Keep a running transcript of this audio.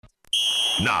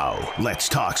Now, let's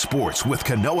talk sports with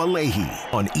Kanoa Leahy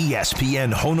on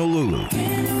ESPN Honolulu.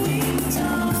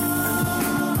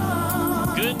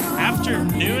 Good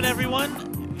afternoon,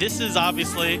 everyone. This is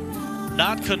obviously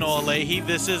not Kanoa Leahy.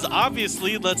 This is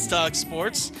obviously Let's Talk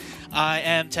Sports. I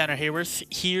am Tanner Haworth,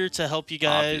 here to help you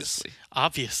guys.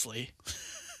 Obviously.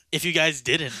 If you guys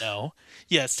didn't know.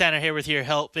 Yes, Tanner Haworth here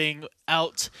helping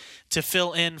out to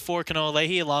fill in for Kanoa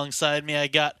Leahy. Alongside me, I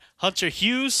got Hunter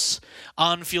Hughes,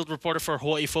 on-field reporter for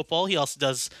Hawaii Football. He also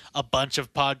does a bunch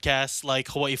of podcasts like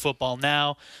Hawaii Football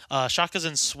Now, Shakas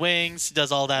and Swings. He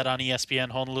does all that on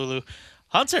ESPN Honolulu.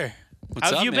 Hunter,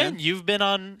 how have you been? You've been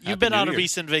on a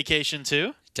recent vacation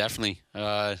too. Definitely.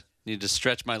 Need to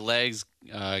stretch my legs.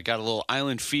 Got a little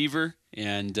island fever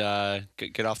and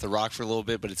get off the rock for a little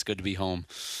bit, but it's good to be home.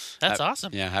 That's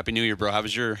awesome. Yeah, Happy New Year, bro. How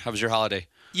was your holiday?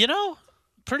 You know,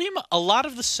 pretty much a lot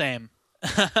of the same.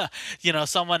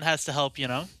 Someone has to help,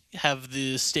 have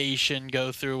the station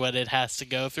go through what it has to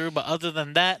go through. But other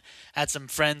than that, had some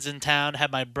friends in town,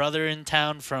 had my brother in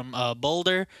town from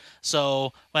Boulder.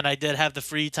 So when I did have the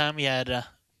free time, we had,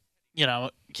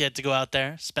 get to go out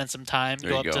there, spend some time,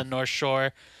 go up to North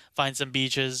Shore, find some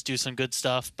beaches, do some good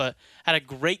stuff. But had a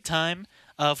great time.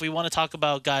 If we want to talk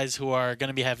about guys who are going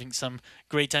to be having some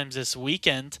great times this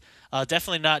weekend,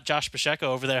 definitely not Josh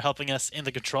Pacheco over there helping us in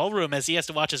the control room as he has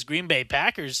to watch his Green Bay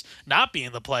Packers not be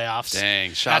in the playoffs.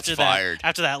 Dang, shots fired.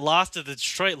 After that loss to the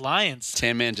Detroit Lions.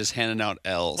 Tan Man just handing out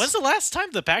L's. When's the last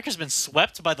time the Packers been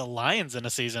swept by the Lions in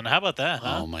a season? How about that,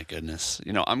 huh? Oh, my goodness.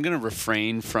 I'm going to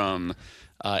refrain from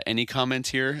any comment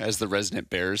here as the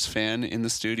resident Bears fan in the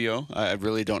studio. I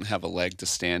really don't have a leg to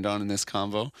stand on in this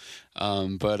convo.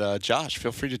 But Josh,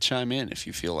 feel free to chime in if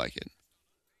you feel like it.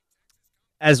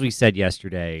 As we said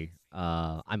yesterday,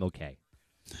 I'm okay.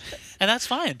 And that's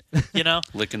fine,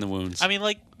 Licking the wounds. I mean,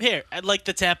 like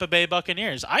the Tampa Bay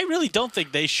Buccaneers. I really don't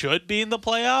think they should be in the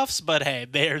playoffs, but hey,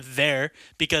 they're there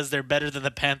because they're better than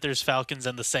the Panthers, Falcons,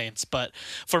 and the Saints. But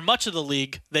for much of the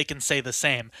league, they can say the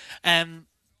same. And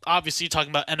obviously,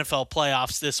 talking about NFL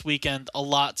playoffs this weekend, a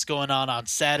lot's going on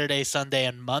Saturday, Sunday,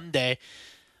 and Monday.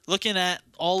 Looking at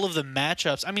all of the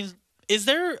matchups, I mean, is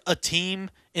there a team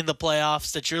in the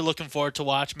playoffs that you're looking forward to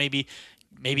watch? Maybe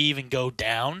even go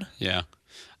down? Yeah.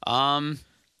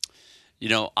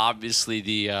 Obviously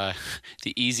the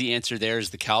easy answer there is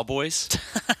the Cowboys.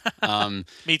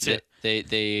 Me too.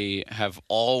 They have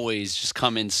always just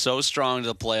come in so strong to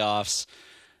the playoffs,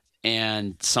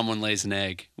 and someone lays an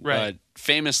egg. Right.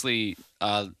 Famously,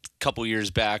 a couple years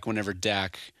back, whenever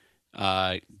Dak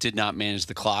did not manage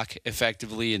the clock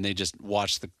effectively, and they just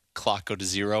watched the clock go to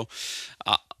zero.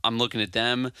 I'm looking at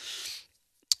them.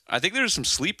 I think there's some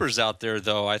sleepers out there,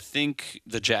 though. I think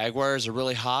the Jaguars are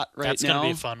really hot right now. That's going to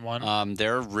be a fun one.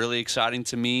 They're really exciting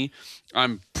to me.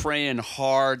 I'm praying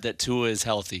hard that Tua is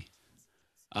healthy.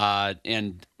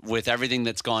 And with everything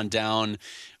that's gone down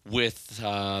with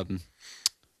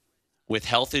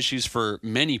health issues for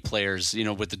many players,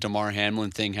 with the Damar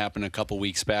Hamlin thing happened a couple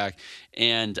weeks back,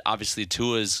 and obviously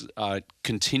Tua's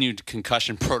continued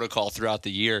concussion protocol throughout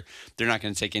the year, they're not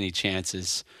going to take any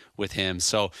chances with him.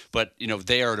 So, but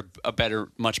they are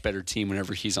much better team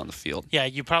whenever he's on the field. Yeah,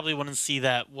 you probably wouldn't see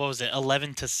that. What was it,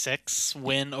 11-6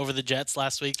 win over the Jets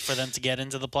last week for them to get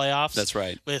into the playoffs? That's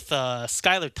right. With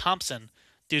Skylar Thompson,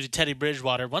 due to Teddy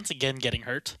Bridgewater once again getting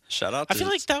hurt. Shout out to I feel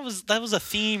like that was a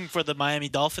theme for the Miami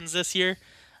Dolphins this year,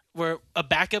 where a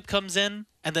backup comes in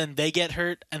and then they get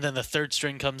hurt and then the third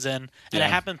string comes in. And it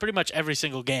happened pretty much every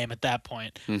single game at that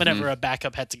point, whenever a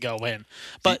backup had to go in.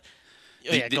 But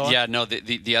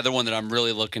the other one that I'm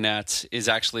really looking at is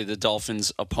actually the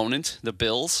Dolphins' opponent, the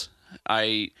Bills.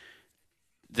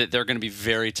 They're going to be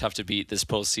very tough to beat this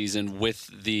postseason with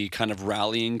the kind of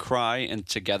rallying cry and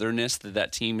togetherness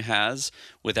that team has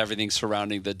with everything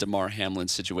surrounding the Damar Hamlin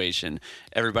situation.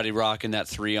 Everybody rocking that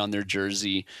 3 on their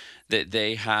jersey, that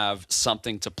they have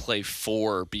something to play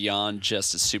for beyond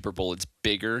just a Super Bowl. It's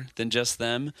bigger than just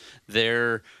them.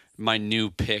 They're my new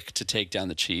pick to take down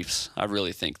the Chiefs. I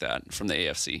really think that from the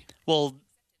AFC. Well,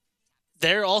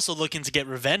 they're also looking to get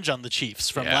revenge on the Chiefs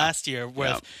from last year.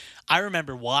 I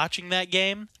remember watching that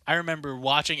game. I remember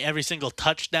watching every single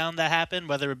touchdown that happened,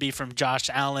 whether it be from Josh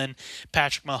Allen,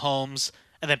 Patrick Mahomes,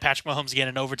 and then Patrick Mahomes again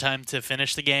in overtime to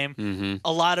finish the game. Mm-hmm.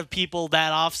 A lot of people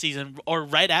that offseason, or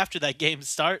right after that game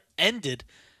ended,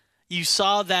 you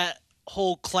saw that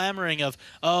whole clamoring of,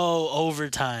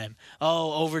 overtime.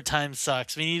 Overtime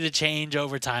sucks. We need to change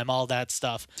overtime, all that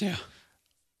stuff. Yeah.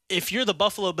 If you're the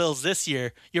Buffalo Bills this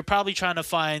year, you're probably trying to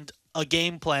find a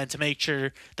game plan to make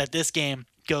sure that this game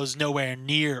goes nowhere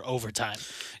near overtime.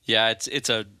 Yeah, it's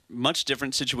a much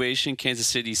different situation. Kansas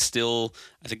City still,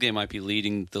 I think they might be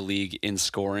leading the league in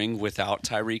scoring without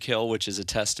Tyreek Hill, which is a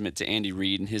testament to Andy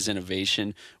Reid and his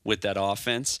innovation with that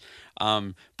offense.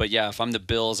 But yeah, if I'm the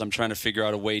Bills, I'm trying to figure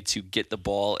out a way to get the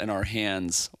ball in our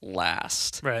hands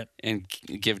last, Right, and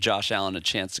give Josh Allen a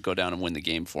chance to go down and win the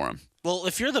game for him. Well,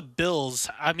 if you're the Bills,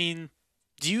 I mean,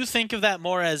 do you think of that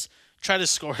more as try to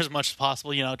score as much as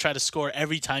possible, try to score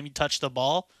every time you touch the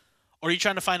ball? Or are you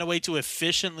trying to find a way to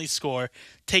efficiently score,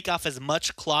 take off as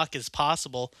much clock as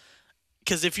possible?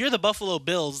 Because if you're the Buffalo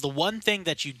Bills, the one thing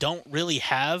that you don't really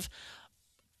have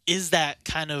is that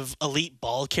kind of elite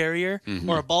ball carrier,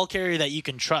 or a ball carrier that you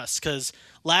can trust. Because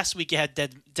last week you had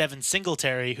Devin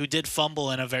Singletary, who did fumble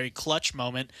in a very clutch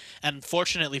moment, and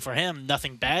fortunately for him,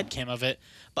 nothing bad came of it.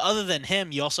 But other than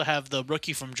him, you also have the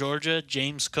rookie from Georgia,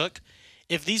 James Cook.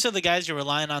 If these are the guys you're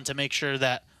relying on to make sure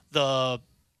that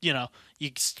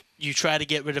you try to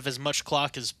get rid of as much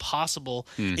clock as possible,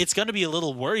 it's going to be a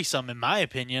little worrisome, in my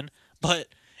opinion. But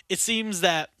it seems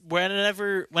that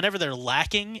whenever they're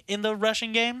lacking in the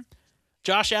rushing game,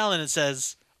 Josh Allen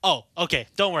says, "Oh, okay,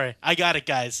 don't worry, I got it,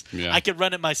 guys. Yeah. I can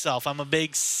run it myself. I'm a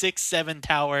big 6'7"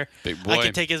 tower. Big boy. I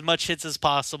can take as much hits as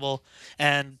possible,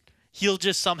 and he'll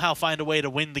just somehow find a way to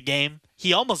win the game.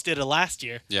 He almost did it last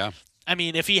year. Yeah. I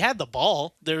mean, if he had the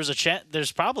ball, there's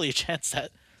probably a chance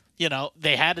that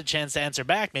they had a chance to answer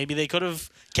back. Maybe they could have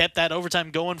kept that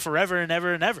overtime going forever and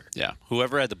ever and ever. Yeah,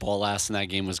 whoever had the ball last in that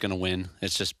game was going to win.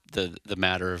 It's just the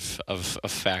matter of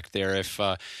fact there. If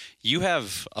you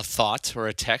have a thought or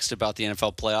a text about the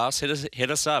NFL playoffs,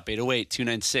 hit us up,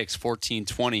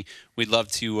 808-296-1420. We'd love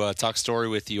to talk story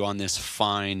with you on this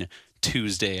fine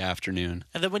Tuesday afternoon.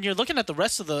 And then when you're looking at the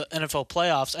rest of the NFL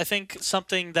playoffs, I think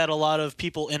something that a lot of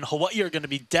people in Hawaii are going to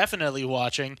be definitely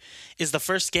watching is the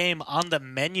first game on the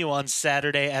menu on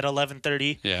Saturday at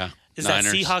 11:30. Yeah, Is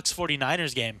Niners. that Seahawks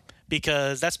 49ers game,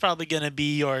 because that's probably going to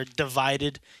be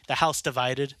the house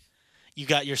divided. You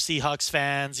got your Seahawks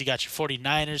fans, you got your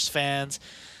 49ers fans.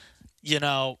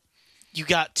 You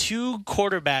got two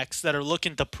quarterbacks that are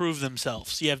looking to prove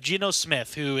themselves. You have Geno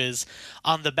Smith, who is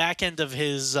on the back end of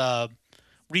his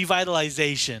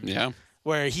revitalization. Yeah.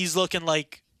 Where he's looking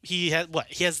like he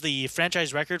has the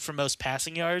franchise record for most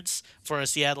passing yards for a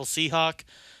Seattle Seahawk.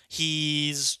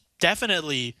 He's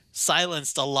definitely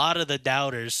silenced a lot of the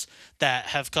doubters that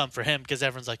have come for him, because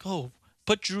everyone's like, oh,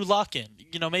 put Drew Lock in.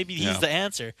 Maybe he's the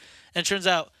answer. And it turns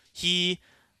out he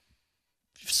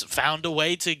found a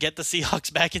way to get the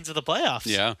Seahawks back into the playoffs.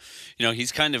 Yeah.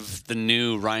 He's kind of the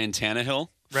new Ryan Tannehill,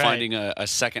 Right. finding a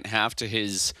second half to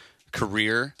his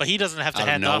career. But he doesn't have to out of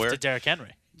hand off nowhere. to Derrick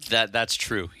Henry. That's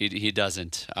true. He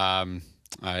doesn't. There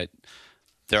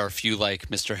are a few like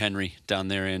Mr. Henry down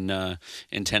there in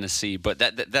Tennessee, but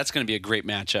that's going to be a great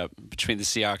matchup between the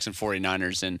Seahawks and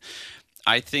 49ers. And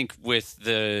I think with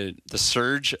the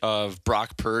surge of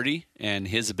Brock Purdy and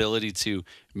his ability to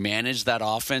manage that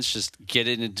offense, just get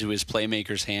it into his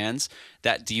playmakers' hands,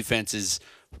 that defense is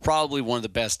probably one of the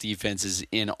best defenses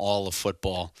in all of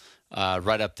football,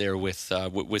 right up there with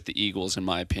the Eagles, in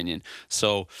my opinion.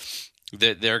 So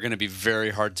they're going to be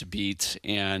very hard to beat,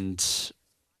 and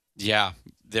yeah,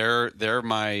 they're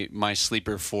my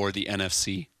sleeper for the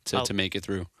NFC to make it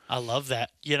through. I love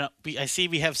that. I see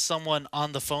we have someone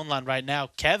on the phone line right now.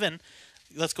 Kevin,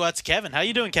 let's go out to Kevin. How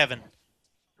you doing, Kevin?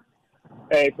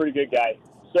 Hey, pretty good, guy.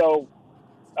 So,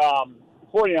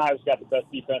 49ers got the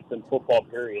best defense in football,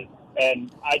 period.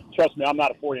 And trust me, I'm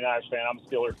not a 49ers fan. I'm a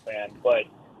Steelers fan. But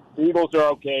the Eagles are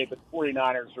okay, but the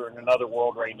 49ers are in another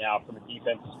world right now from a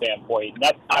defensive standpoint. And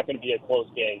that's not going to be a close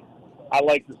game. I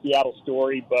like the Seattle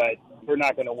story, but we're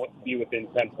not going to be within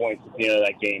 10 points at the end of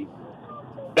that game.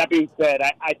 That being said,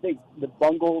 I think the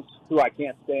Bungles, who I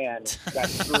can't stand, got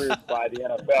screwed by the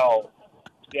NFL.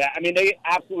 Yeah, I mean, they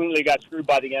absolutely got screwed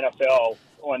by the NFL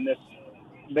on this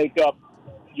make-up,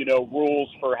 rules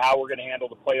for how we're going to handle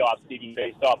the playoff seeding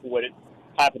based off of what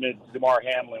happened to DeMar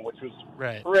Hamlin, which was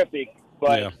horrific.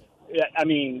 But, yeah, I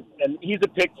mean, and he's a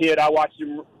pick kid. I watched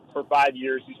him for 5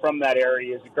 years. He's from that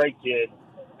area. He's a great kid.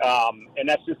 And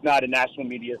that's just not a national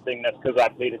media thing. That's because I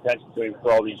paid attention to him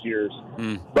for all these years.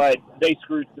 But they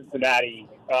screwed Cincinnati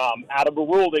out of a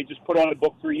rule they just put on a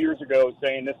book 3 years ago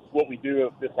saying this is what we do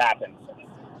if this happens.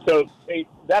 So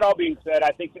that all being said,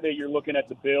 I think that you're looking at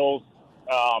the Bills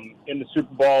in the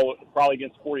Super Bowl, probably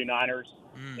against 49ers,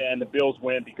 and the Bills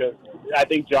win because I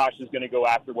think Josh is going to go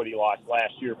after what he lost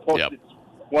last year. Plus, it's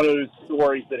one of those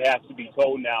stories that has to be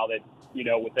told now that,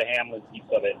 with the Hamlin piece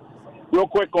of it. Real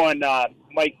quick on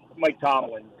Mike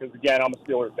Tomlin, because, again, I'm a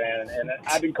Steelers fan, and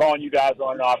I've been calling you guys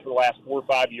on and off for the last 4 or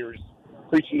 5 years,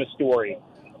 preaching the story.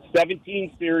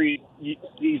 17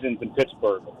 seasons in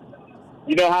Pittsburgh.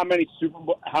 You know how many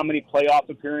playoff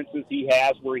appearances he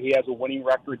has where he has a winning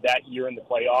record that year in the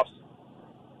playoffs?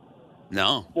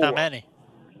 No. 4. Not many.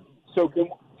 So 4.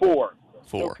 4.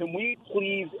 So can we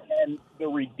please end the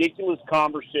ridiculous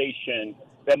conversation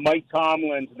that Mike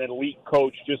Tomlin's an elite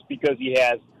coach just because he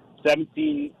has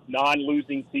 17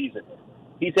 non-losing seasons?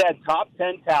 He's had top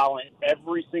 10 talent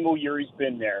every single year he's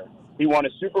been there. He won a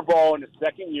Super Bowl in his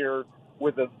second year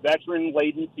with a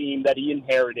veteran-laden team that he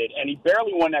inherited, and he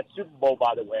barely won that Super Bowl,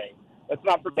 by the way. Let's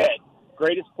not forget,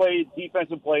 greatest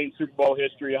defensive play in Super Bowl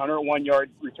history,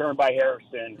 101-yard return by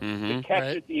Harrison, the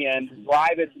catch at the end, the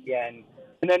drive at the end,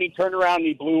 and then he turned around and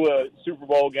he blew a Super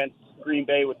Bowl against Green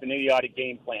Bay with an idiotic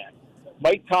game plan.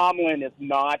 Mike Tomlin is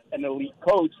not an elite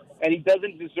coach, and he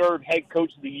doesn't deserve head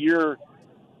coach of the year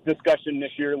discussion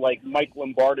this year like Mike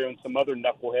Lombardo and some other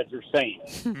knuckleheads are saying.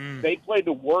 They played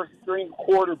the worst string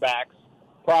quarterbacks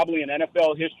probably in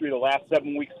NFL history the last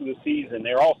 7 weeks of the season.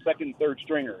 They're all second and third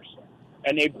stringers,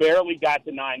 and they barely got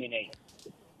to 9-8.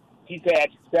 He's had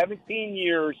 17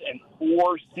 years and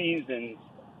 4 seasons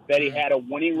that he had a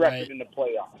winning record in the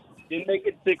playoffs. Didn't make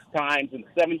it 6 times, and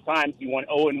 7 times he went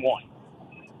 0-1.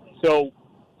 So,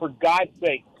 for God's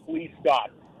sake, please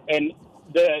stop. And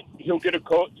he would get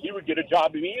a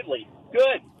job immediately.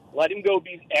 Good. Let him go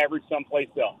be average someplace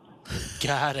else.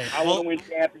 Got it. I want to win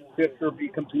championships or be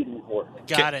competing for it.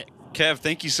 Got it. Kev,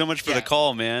 thank you so much for the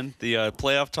call, man. The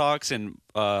playoff talks and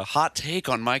hot take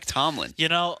on Mike Tomlin. You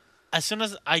know, as soon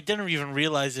as I didn't even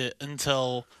realize it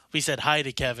until we said hi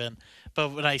to Kevin, but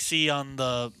when I see on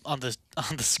the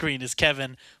screen is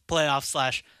Kevin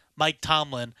playoff / Mike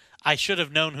Tomlin, I should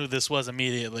have known who this was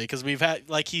immediately because we've had,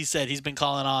 like he said, he's been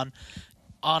calling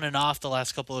on and off the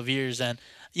last couple of years, and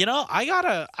you know, I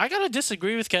gotta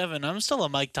disagree with Kevin. I'm still a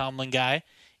Mike Tomlin guy.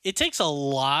 It takes a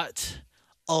lot.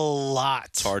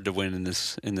 It's hard to win in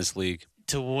this league.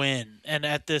 To win and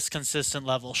at this consistent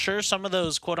level. Sure, some of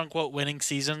those quote unquote winning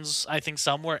seasons, I think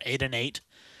some were 8-8.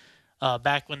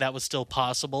 Back when that was still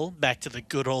possible, back to the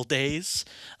good old days,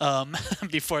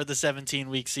 before the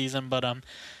 17-week season. But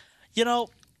you know,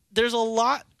 there's a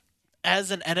lot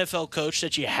as an NFL coach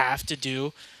that you have to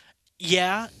do.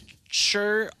 Yeah,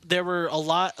 sure, there were a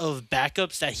lot of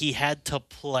backups that he had to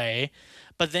play,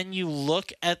 but then you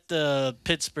look at the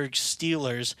Pittsburgh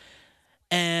Steelers,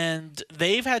 and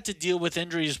they've had to deal with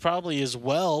injuries probably as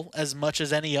much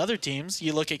as any other teams.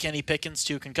 You look at Kenny Pickens,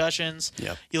 2 concussions.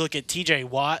 Yep. You look at T.J.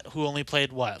 Watt, who only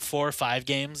played, 4 or 5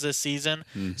 games this season.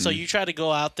 So you try to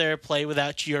go out there, play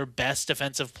without your best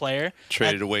defensive player.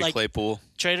 Traded away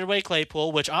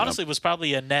Claypool, which honestly was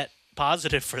probably a net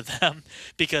positive for them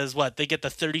because they get the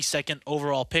 32nd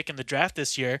overall pick in the draft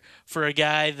this year for a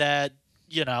guy that,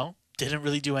 you know, didn't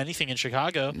really do anything in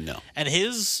Chicago. No. And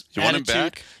his You want him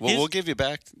back? Well, we'll give you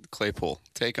back Claypool.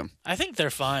 Take him. I think they're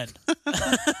fine.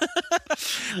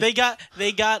 They got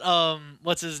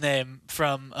what's his name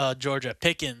from Georgia?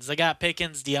 Pickens. They got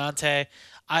Pickens, Deontay.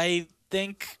 I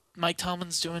think Mike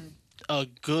Tomlin's doing a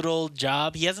good old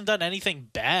job. He hasn't done anything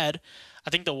bad. I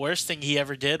think the worst thing he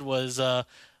ever did was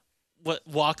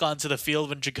walk onto the field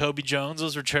when Jacoby Jones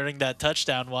was returning that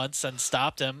touchdown once and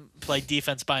stopped him, played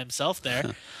defense by himself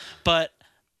there. But,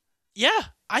 yeah,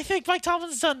 I think Mike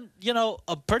Tomlin's done, you know,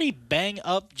 a pretty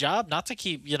bang-up job. Not to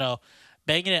keep, you know,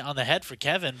 banging it on the head for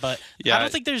Kevin, but I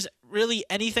don't think there's really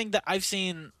anything that I've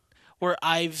seen where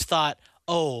I've thought,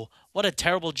 oh, what a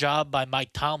terrible job by Mike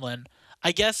Tomlin.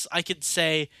 I guess I could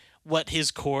say what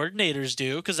his coordinators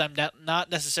do because I'm not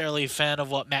necessarily a fan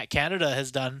of what Matt Canada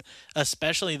has done,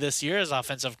 especially this year as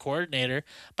offensive coordinator.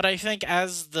 But I think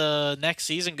as the next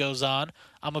season goes on,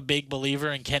 I'm a big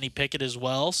believer in Kenny Pickett as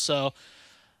well. So,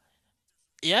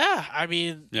 yeah, I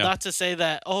mean, not to say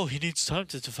that, he needs time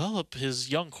to develop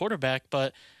his young quarterback,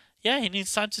 but, yeah, he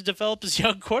needs time to develop his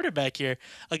young quarterback here.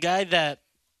 A guy that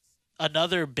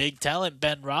another big talent,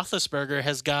 Ben Roethlisberger,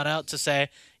 has gone out to say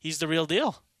he's the real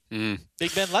deal.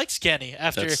 Big Ben likes Kenny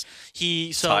after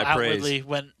he so outwardly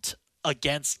went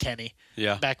against Kenny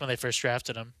back when they first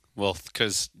drafted him. Well,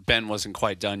 because Ben wasn't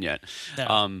quite done yet.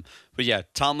 No. But yeah,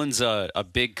 Tomlin's a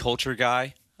big culture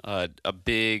guy, a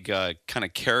big kind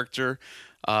of character,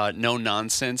 no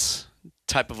nonsense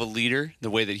type of a leader. The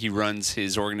way that he runs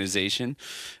his organization,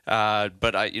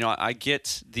 but I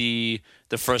get the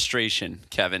frustration,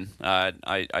 Kevin.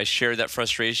 I share that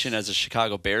frustration as a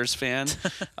Chicago Bears fan.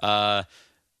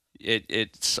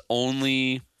 It's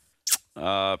only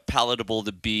palatable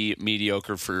to be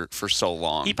mediocre for so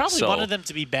long. He probably wanted them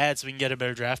to be bad so we can get a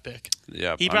better draft pick.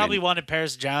 Yeah, he probably wanted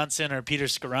Paris Johnson or Peter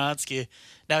Skoronski.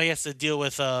 Now he has to deal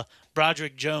with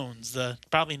Broderick Jones, the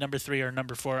probably number 3 or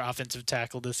number 4 offensive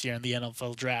tackle this year in the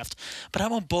NFL draft. But I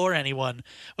won't bore anyone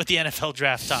with the NFL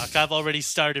draft talk. I've already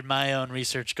started my own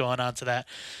research going on to that.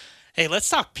 Hey, let's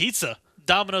talk pizza.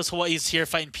 Domino's Hawaii's here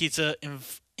fighting pizza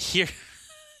here.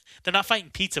 They're not fighting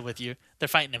pizza with you. They're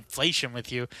fighting inflation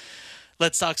with you.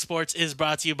 Let's Talk Sports is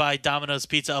brought to you by Domino's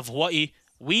Pizza of Hawaii.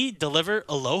 We deliver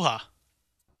aloha.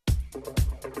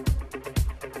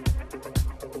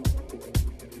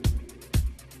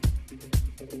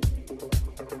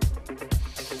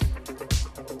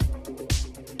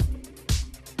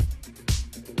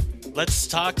 Let's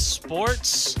talk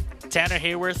sports. Tanner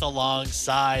Haworth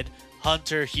alongside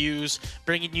Hunter Hughes,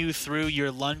 bringing you through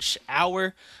your lunch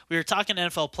hour. We were talking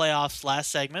NFL playoffs last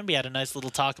segment. We had a nice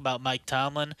little talk about Mike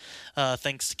Tomlin.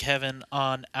 Thanks to Kevin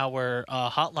on our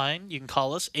hotline. You can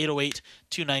call us,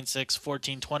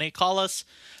 808-296-1420. Call us,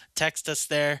 text us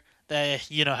there.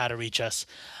 You know how to reach us.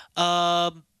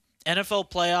 NFL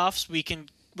playoffs,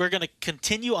 we're going to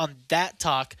continue on that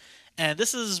talk. And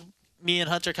this is me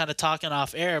and Hunter kind of talking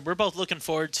off air. We're both looking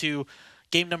forward to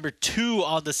game number 2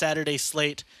 on the Saturday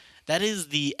slate. That is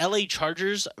the LA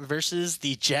Chargers versus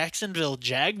the Jacksonville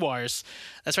Jaguars.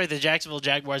 That's right, the Jacksonville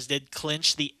Jaguars did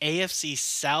clinch the AFC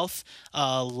South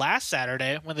last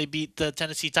Saturday when they beat the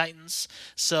Tennessee Titans.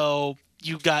 So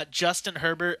you got Justin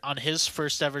Herbert on his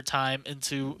first ever time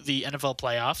into the NFL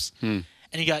playoffs. And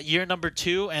you got year number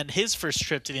 2 and his first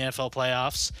trip to the NFL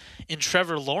playoffs in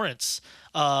Trevor Lawrence.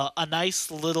 A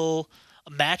nice little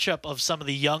matchup of some of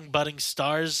the young budding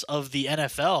stars of the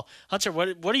NFL. Hunter,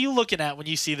 what are you looking at when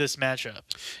you see this matchup?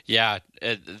 Yeah,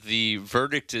 the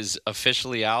verdict is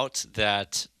officially out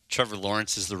that Trevor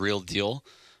Lawrence is the real deal.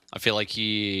 I feel like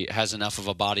he has enough of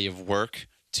a body of work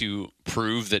to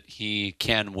prove that he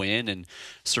can win, and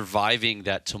surviving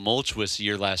that tumultuous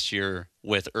year last year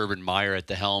with Urban Meyer at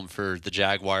the helm for the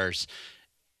Jaguars,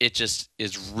 it just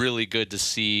is really good to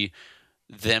see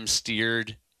them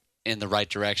steered in the right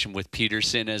direction with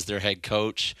Peterson as their head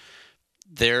coach.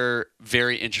 They're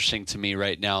very interesting to me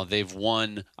right now. I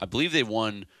believe they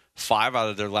won 5 out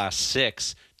of their last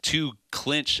 6 to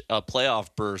clinch a playoff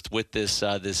berth with this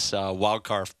wild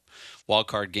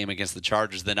card game against the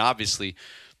Chargers. Then obviously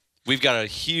we've got a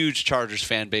huge Chargers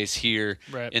fan base here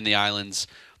in the islands.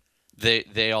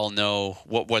 They all know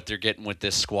what they're getting with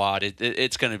this squad.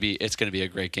 It's gonna be a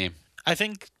great game. I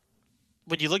think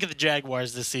when you look at the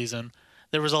Jaguars this season,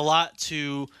 there was a lot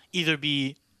to either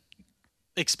be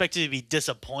expected to be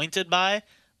disappointed by,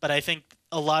 but I think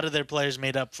a lot of their players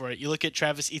made up for it. You look at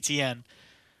Travis Etienne.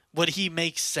 Would he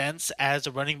make sense as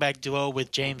a running back duo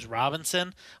with James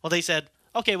Robinson? Well, they said,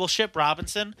 okay, we'll ship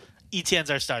Robinson.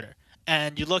 Etienne's our starter.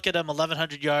 And you look at him,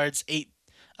 1,100 yards, 8.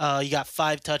 You got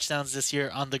 5 touchdowns this year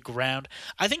on the ground.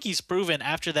 I think he's proven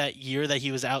after that year that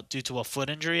he was out due to a foot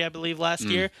injury, I believe, last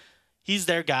year. He's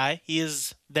their guy. He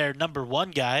is their number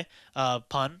 1 guy.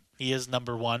 He is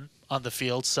number 1 on the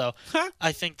field. So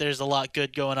I think there's a lot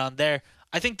good going on there.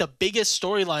 I think the biggest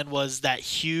storyline was that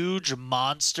huge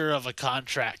monster of a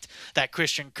contract that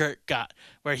Christian Kirk got,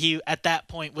 where he, at that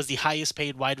point, was the highest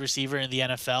paid wide receiver in the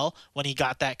NFL when he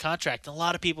got that contract. And a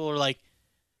lot of people were like,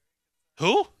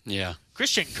 who? Yeah.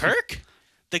 Christian Kirk?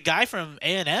 The guy from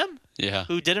A&M? Yeah.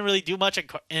 Who didn't really do much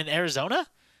in Arizona?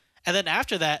 And then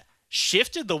after that,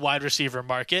 shifted the wide receiver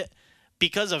market.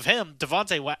 Because of him,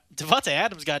 Devontae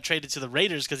Adams got traded to the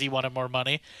Raiders because he wanted more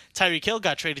money. Tyreek Hill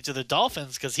got traded to the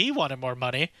Dolphins because he wanted more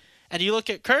money. And you look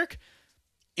at Kirk,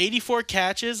 84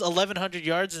 catches, 1,100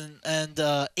 yards, and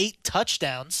 8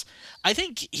 touchdowns. I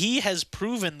think he has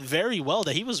proven very well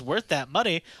that he was worth that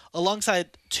money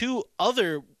alongside 2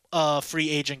 other free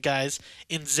agent guys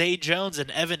in Zay Jones and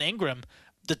Evan Ingram.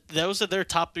 Those are their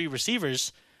top 3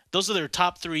 receivers. Those are their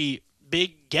top 3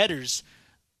 big getters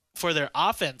for their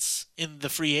offense in the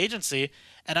free agency.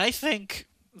 And I think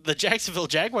the Jacksonville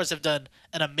Jaguars have done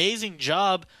an amazing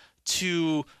job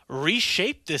to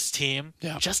reshape this team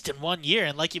just in 1 year.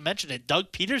 And like you mentioned it,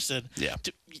 Doug Peterson,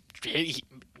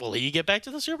 will he get back to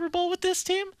the Super Bowl with this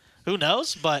team? Who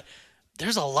knows? But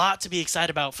there's a lot to be excited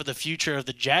about for the future of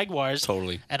the Jaguars.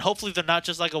 Totally. And hopefully they're not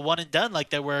just like a one and done like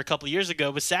they were a couple years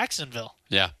ago with Saxonville.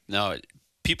 Yeah. No,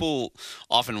 people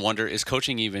often wonder, is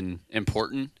coaching even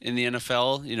important in the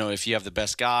NFL? You know, if you have the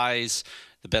best guys,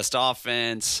 the best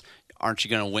offense, aren't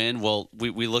you going to win? Well,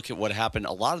 we look at what happened.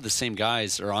 A lot of the same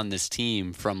guys are on this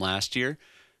team from last year.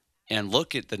 And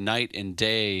look at the night and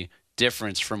day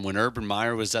difference from when Urban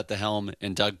Meyer was at the helm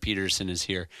and Doug Peterson is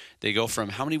here. They go from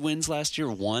how many wins last year?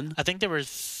 1? I think there were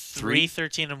 3,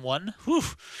 13-1. Whew.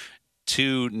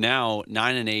 To now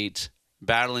 9-8,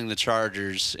 battling the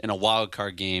Chargers in a wild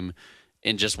card game.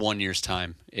 in just 1 year's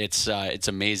time. It's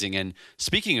amazing. And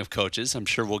speaking of coaches, I'm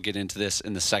sure we'll get into this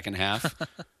in the second half.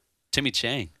 Timmy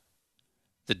Chang,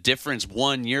 the difference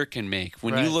 1 year can make.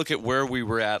 When you look at where we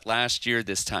were at last year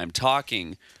this time,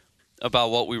 talking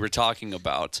about what we were talking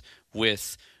about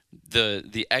with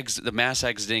the mass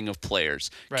exiting of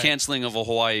players, canceling of a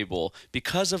Hawaii Bowl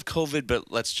because of COVID,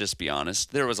 but let's just be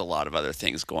honest, there was a lot of other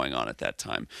things going on at that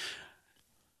time.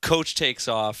 Coach takes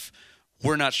off.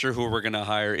 We're not sure who we're going to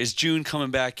hire. Is June coming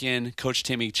back in? Coach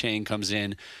Timmy Chang comes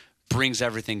in, brings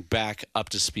everything back up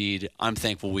to speed. I'm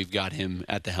thankful we've got him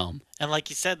at the helm. And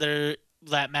like you said,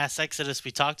 that mass exodus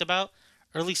we talked about,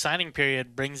 early signing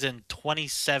period brings in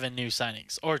 27 new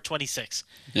signings, or 26.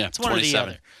 Yeah, it's one 27. or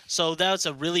the other. So that's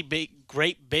a really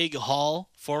great big haul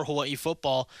for Hawaii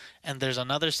football. And there's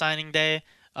another signing day.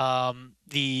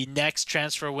 The next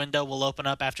transfer window will open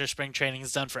up after spring training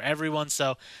is done for everyone,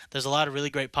 so there's a lot of really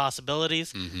great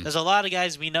possibilities. There's a lot of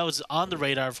guys we know is on the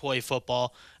radar of Hawaii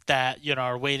football that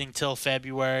are waiting till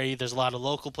February. There's a lot of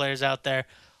local players out there,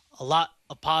 a lot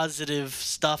of positive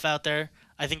stuff out there.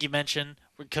 I think you mentioned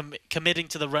we're committing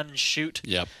to the run and shoot.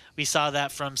 Yep. We saw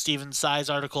that from Steven Tsai's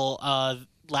article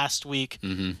last week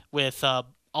with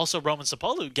also Roman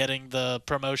Sapolu getting the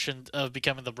promotion of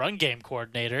becoming the run game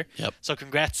coordinator. Yep. So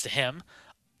congrats to him.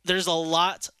 There's a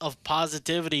lot of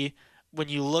positivity when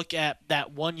you look at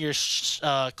that 1 year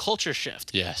culture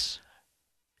shift. Yes.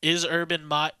 Is Urban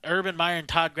Meyer and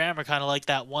Todd Graham are kind of like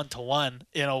that 1-to-1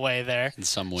 in a way there. In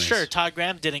some ways. Sure, Todd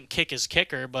Graham didn't kick his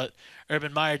kicker, but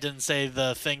Urban Meyer didn't say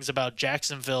the things about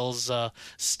Jacksonville's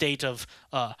state of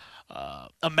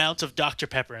amount of Dr.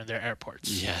 Pepper in their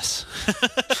airports. Yes,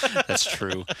 that's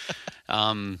true.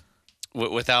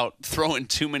 Without throwing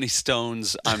too many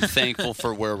stones, I'm thankful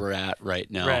for where we're at right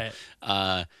now. Right.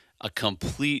 A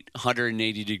complete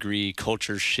 180-degree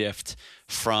culture shift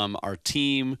from our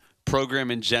team,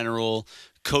 program in general,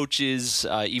 coaches,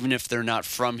 even if they're not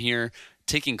from here,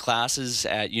 taking classes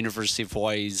at University of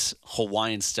Hawaii's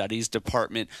Hawaiian Studies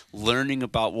Department, learning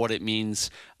about what it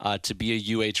means to be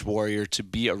a UH warrior, to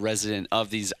be a resident of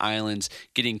these islands,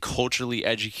 getting culturally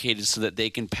educated so that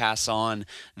they can pass on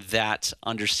that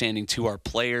understanding to our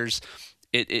players.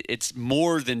 It's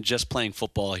more than just playing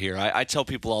football here. I tell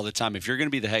people all the time, if you're going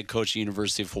to be the head coach at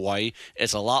University of Hawaii,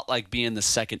 it's a lot like being the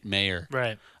second mayor.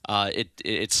 Right.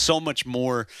 It's so much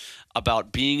more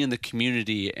about being in the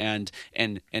community and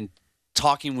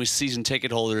talking with season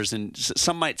ticket holders. And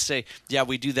some might say, yeah,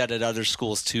 we do that at other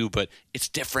schools too, but it's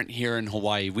different here in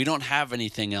Hawaii. We don't have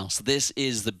anything else. This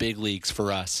is the big leagues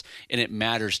for us, and it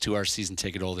matters to our season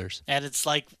ticket holders. And it's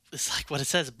like what it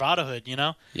says, brotherhood,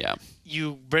 Yeah.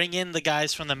 You bring in the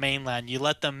guys from the mainland. You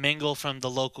let them mingle from the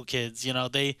local kids.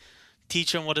 They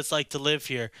teach them what it's like to live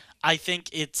here. I think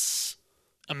it's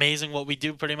amazing what we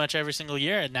do pretty much every single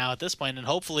year now at this point, and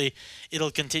hopefully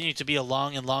it'll continue to be a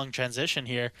long transition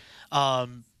here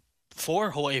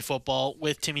for Hawaii football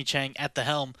with Timmy Chang at the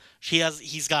helm.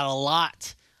 He's got a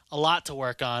lot to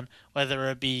work on, whether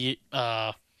it be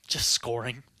just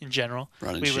scoring in general.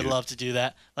 We would love to do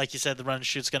that. Like you said, the run and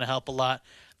shoot's going to help a lot.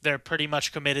 They're pretty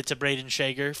much committed to Braden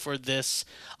Shager for this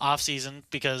offseason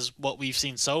because what we've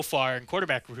seen so far in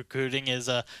quarterback recruiting is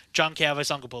John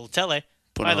Keavai-Sankapolutele.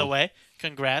 By the way,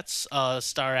 congrats,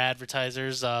 Star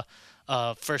Advertisers,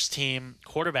 first team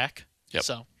quarterback. Yep.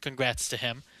 So congrats to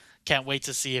him. Can't wait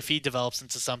to see if he develops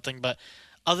into something. But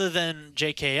other than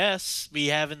JKS, we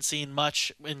haven't seen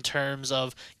much in terms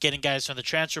of getting guys from the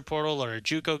transfer portal or a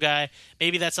JUCO guy.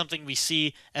 Maybe that's something we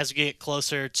see as we get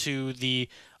closer to the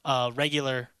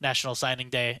regular National Signing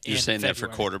Day. You're saying February. that for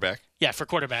quarterback? Yeah, for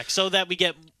quarterback, so that we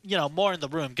get more in the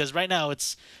room. Because right now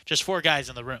it's just 4 guys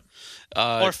in the room,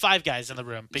 or 5 guys in the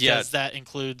room, because that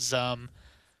includes Chong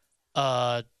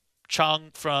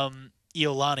from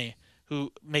Iolani,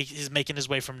 who is making his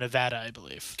way from Nevada, I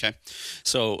believe. Okay,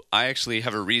 so I actually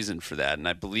have a reason for that, and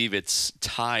I believe it's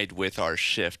tied with our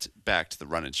shift back to the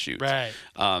run and shoot. Right.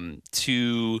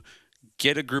 To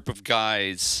get a group of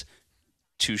guys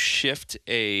to shift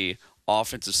a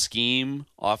offensive scheme,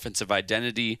 offensive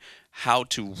identity, how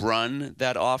to run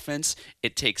that offense,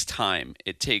 it takes time.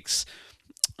 It takes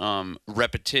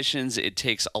repetitions. It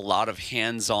takes a lot of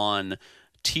hands-on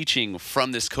teaching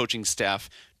from this coaching staff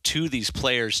to these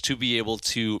players to be able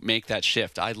to make that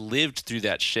shift. I lived through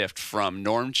that shift from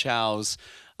Norm Chow's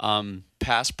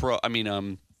pass pro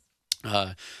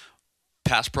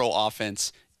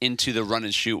offense into the run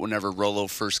and shoot whenever Rolo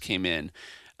first came in.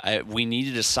 We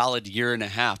needed a solid year and a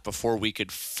half before we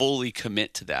could fully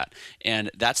commit to that.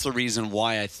 And that's the reason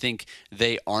why I think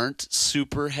they aren't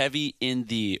super heavy in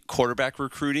the quarterback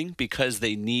recruiting, because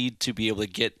they need to be able to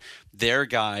get their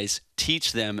guys,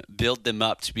 teach them, build them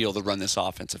up to be able to run this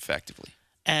offense effectively.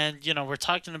 And, we're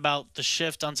talking about the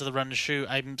shift onto the run and shoot.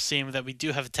 I'm seeing that we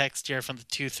do have a text here from the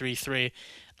 233.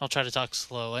 I'll try to talk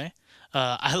slowly.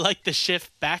 I like the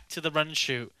shift back to the run and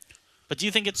shoot. But do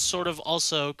you think it's sort of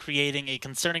also creating a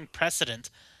concerning precedent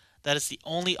that it's the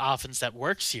only offense that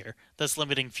works here, thus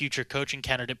limiting future coaching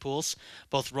candidate pools?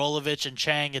 Both Rolovich and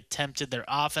Chang attempted their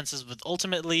offenses, but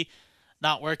ultimately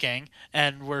not working,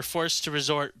 and were forced to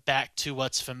resort back to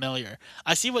what's familiar.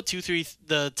 I see what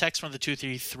the text from the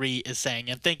 233 is saying,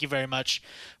 and thank you very much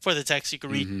for the text. You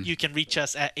can reach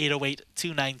us at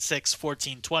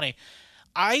 808-296-1420.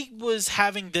 I was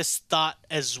having this thought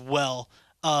as well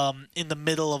in the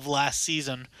middle of last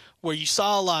season, where you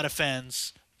saw a lot of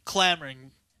fans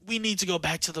clamoring, we need to go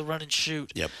back to the run and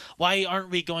shoot. Yep. Why aren't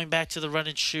we going back to the run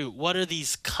and shoot? What are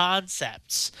these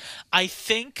concepts? I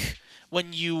think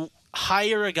when you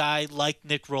hire a guy like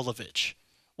Nick Rolovich,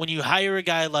 when you hire a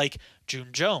guy like June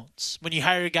Jones, when you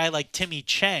hire a guy like Timmy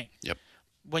Chang, Yep.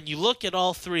 when you look at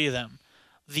all three of them,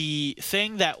 the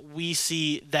thing that we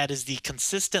see that is the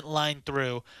consistent line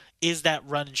through is that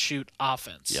run and shoot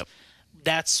offense. Yep.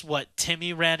 That's what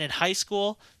Timmy ran in high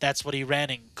school. That's what he ran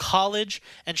in college.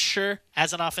 And sure,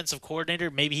 as an offensive coordinator,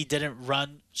 maybe he didn't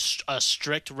run a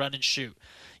strict run and shoot.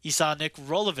 You saw Nick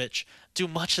Rolovich do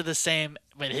much of the same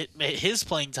with his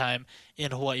playing time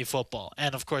in Hawaii football,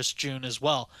 and of course June as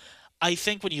well. I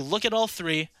think when you look at all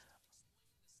three,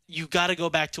 you got to go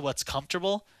back to what's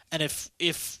comfortable. And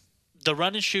if the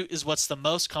run and shoot is what's the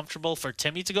most comfortable for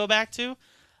Timmy to go back to,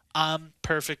 I'm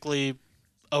perfectly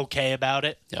okay about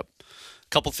it. Yep.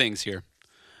 Couple things here.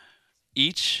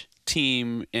 Each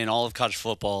team in all of college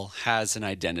football has an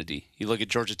identity. You look at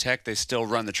Georgia Tech, they still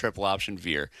run the triple option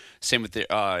veer. Same with the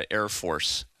Air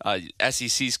Force.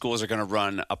 SEC schools are going to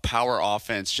run a power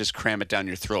offense, just cram it down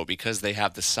your throat because they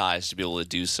have the size to be able to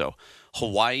do so.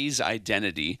 Hawaii's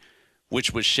identity,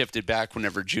 which was shifted back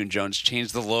whenever June Jones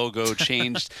changed the logo,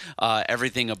 changed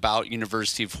everything about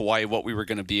University of Hawaii, what we were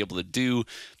going to be able to do,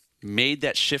 made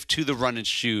that shift to the run and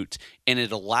shoot, and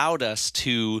it allowed us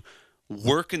to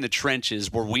work in the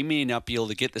trenches where we may not be able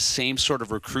to get the same sort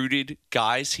of recruited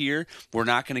guys here. We're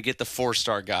not going to get the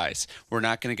 4-star guys. We're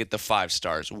not going to get the 5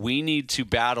 stars. We need to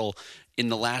battle in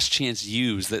the last chance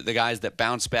Hughes, the guys that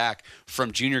bounce back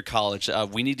from junior college.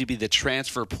 We need to be the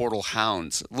transfer portal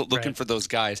hounds, looking for those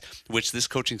guys, which this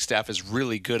coaching staff is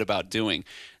really good about doing.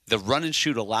 The run and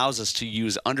shoot allows us to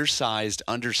use undersized,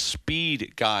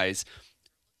 underspeed guys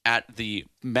at the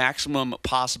maximum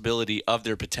possibility of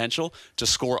their potential to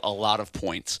score a lot of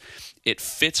points. It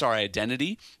fits our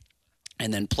identity,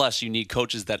 and then plus you need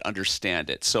coaches that understand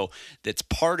it. So that's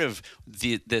part of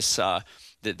this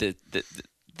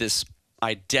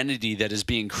identity that is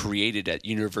being created at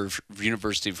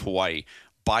University of Hawaii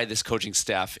by this coaching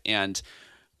staff, and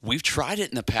we've tried it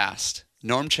in the past.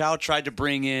 Norm Chow tried to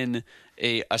bring in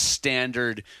a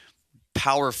standard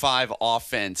Power 5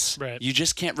 offense. Right. You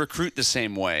just can't recruit the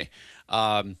same way.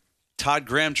 Todd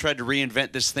Graham tried to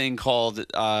reinvent this thing called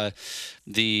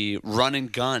the run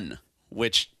and gun,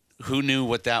 which who knew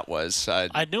what that was?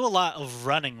 I knew a lot of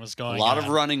running was going on. A lot of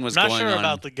running was going on. Not sure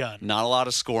about the gun. Not a lot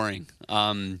of scoring.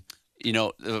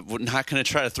 We're not going to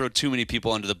try to throw too many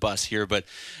people under the bus here, but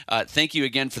thank you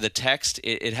again for the text.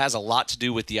 It has a lot to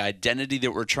do with the identity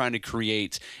that we're trying to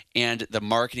create and the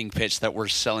marketing pitch that we're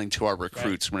selling to our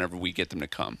recruits whenever we get them to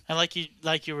come. And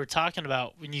like you were talking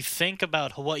about, when you think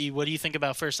about Hawaii, what do you think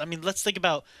about first? I mean, let's think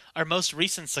about our most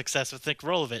recent success with Nick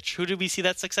Rolovich. Who did we see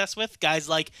that success with? Guys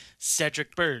like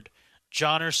Cedric Bird,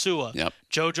 John Ursua,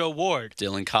 JoJo Ward,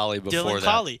 Dylan Collie before that.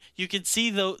 Collie. You can see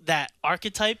that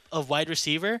archetype of wide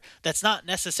receiver that's not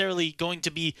necessarily going to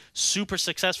be super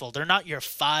successful. They're not your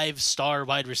 5-star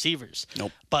wide receivers.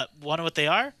 Nope. But one of what they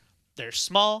are, they're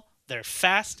small, they're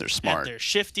fast, they're smart, and they're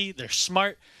shifty, they're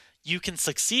smart. You can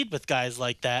succeed with guys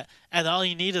like that, and all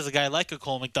you need is a guy like a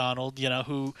Cole McDonald,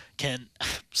 who can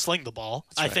sling the ball.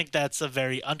 I think that's a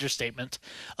very understatement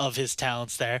of his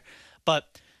talents there. But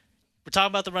we're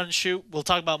talking about the run and shoot. We'll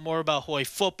talk about more about Hawaii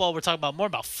football. We're talking about more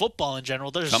about football in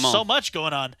general. There's so much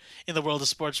going on in the world of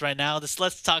sports right now. This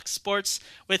Let's Talk Sports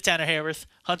with Tanner Haworth,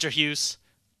 Hunter Hughes.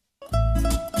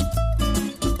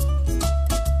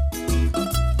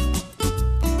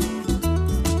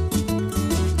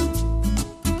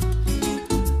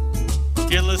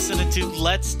 You're listening to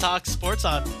Let's Talk Sports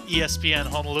on ESPN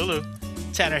Honolulu.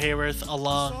 Tanner Haworth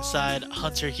alongside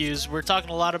Hunter Hughes. We're talking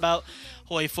a lot about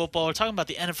Hawaii football. We're talking about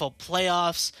the NFL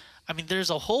playoffs. I mean, there's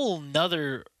a whole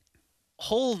other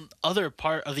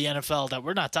part of the NFL that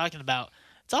we're not talking about.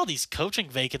 It's all these coaching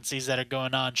vacancies that are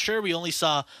going on. Sure, we only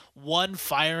saw one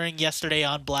firing yesterday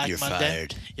on Black Monday.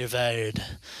 You're fired.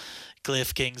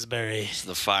 Cliff Kingsbury. It's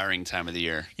the firing time of the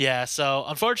year. Yeah, so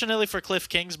unfortunately for Cliff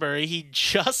Kingsbury, he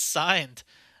just signed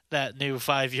that new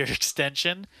 5-year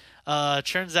extension.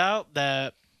 Turns out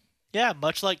that, yeah,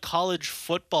 much like college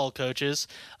football coaches,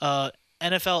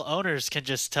 NFL owners can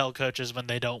just tell coaches when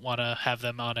they don't want to have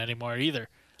them on anymore either.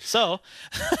 So,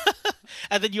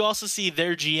 and then you also see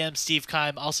their GM, Steve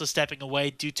Keim, also stepping away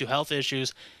due to health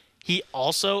issues. He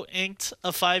also inked a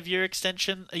 5-year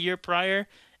extension a year prior.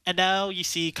 And now you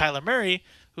see Kyler Murray,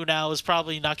 who now is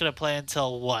probably not going to play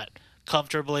until,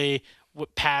 comfortably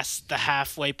past the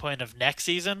halfway point of next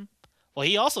season. Well,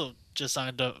 he also just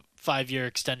signed a 5-year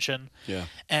extension. Yeah.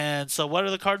 And so what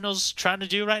are the Cardinals trying to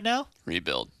do right now?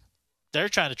 Rebuild. They're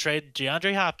trying to trade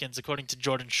DeAndre Hopkins, according to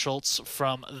Jordan Schultz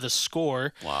from The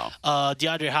Score. Wow.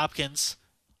 DeAndre Hopkins,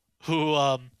 who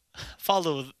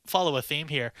follow a theme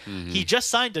here. Mm-hmm. He just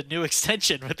signed a new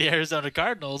extension with the Arizona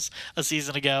Cardinals a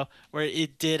season ago, where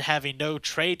it did have a no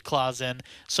trade clause in.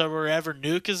 So wherever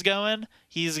Nuke is going,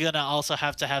 he's gonna also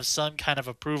have to have some kind of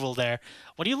approval there.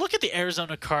 When you look at the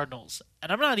Arizona Cardinals,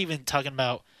 and I'm not even talking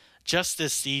about just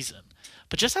this season,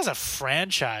 but just as a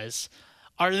franchise,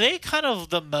 are they kind of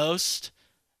the most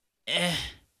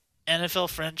NFL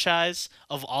franchise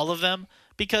of all of them?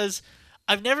 Because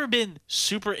I've never been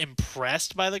super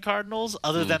impressed by the Cardinals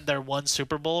other than their one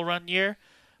Super Bowl run year,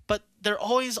 but they're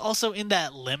always also in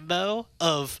that limbo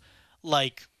of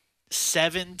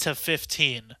 7 to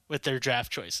 15 with their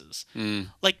draft choices.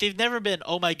 Like, they've never been,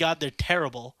 oh my God, they're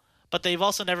terrible, but they've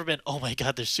also never been, oh my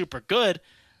God, they're super good.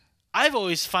 I've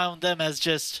always found them as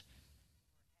just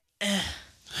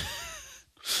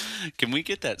Can we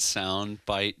get that sound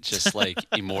bite just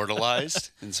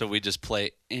immortalized? And so we just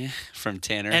play from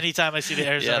Tanner. Anytime I see the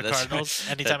Arizona Cardinals,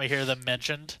 anytime I hear them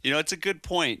mentioned. It's a good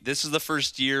point. This is the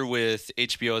first year with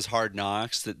HBO's Hard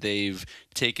Knocks that they've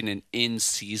taken an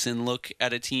in-season look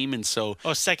at a team. And so,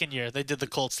 second year. They did the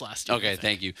Colts last year. Okay,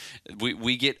 thank you.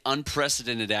 We get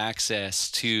unprecedented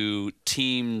access to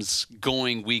teams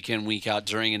going week in, week out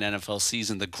during an NFL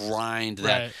season, the grind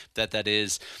that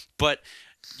is. But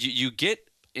you get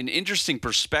an interesting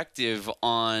perspective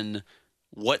on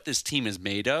what this team is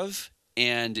made of.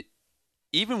 And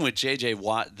even with J.J.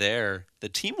 Watt there, the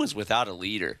team was without a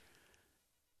leader.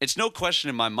 It's no question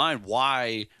in my mind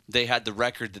why they had the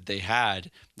record that they had.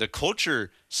 The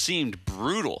culture seemed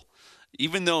brutal,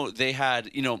 even though they had,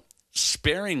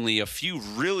 sparingly a few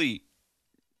really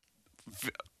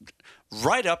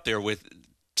right up there with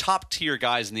top-tier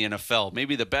guys in the NFL.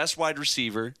 Maybe the best wide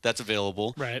receiver that's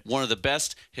available. Right. One of the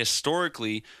best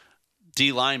historically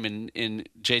D linemen in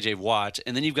J.J. Watt.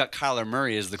 And then you've got Kyler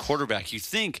Murray as the quarterback. You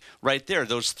think right there,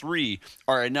 those three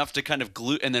are enough to kind of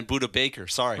glue, and then Budda Baker,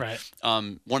 Right.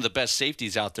 one of the best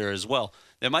safeties out there as well.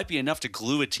 That might be enough to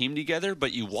glue a team together,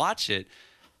 but you watch it,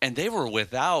 and they were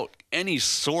without any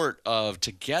sort of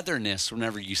togetherness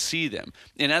whenever you see them.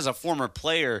 And as a former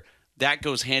player, that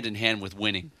goes hand in hand with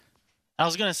winning. I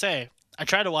was going to say, I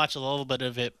tried to watch a little bit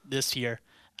of it this year.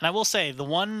 And I will say, the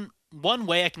one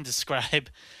way I can describe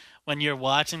when you're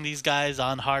watching these guys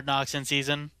on Hard Knocks in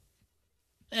season,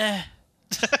 Wow.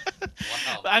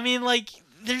 I mean,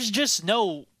 there's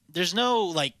no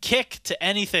kick to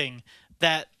anything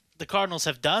that the Cardinals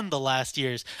have done the last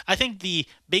years. I think the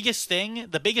biggest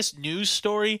news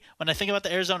story when I think about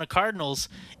the Arizona Cardinals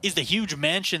is the huge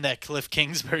mansion that Cliff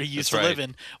Kingsbury used to live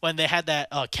in when they had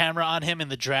that camera on him in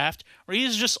the draft, where he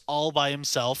was just all by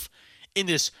himself in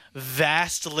this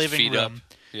vast living room.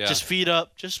 Yeah. Just feet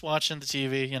up, just watching the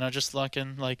TV, just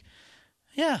looking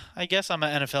I guess I'm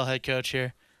an NFL head coach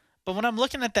here. But when I'm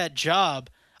looking at that job,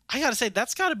 I got to say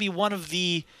that's got to be one of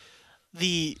the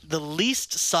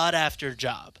least sought after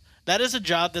job. That is a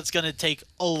job that's going to take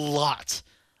a lot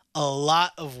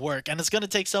of work, and it's going to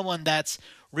take someone that's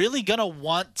really going to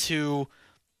want to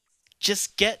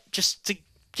just get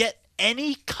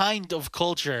any kind of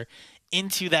culture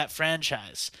into that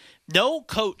franchise. No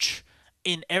coach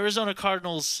in Arizona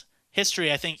Cardinals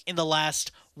history, I think, in the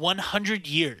last 100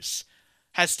 years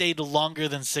has stayed longer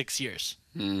than 6 years.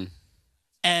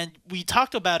 And we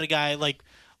talked about a guy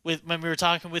when we were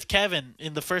talking with Kevin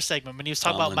in the first segment, when he was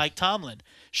talking about Mike Tomlin.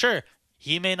 Sure,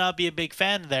 he may not be a big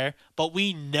fan there, but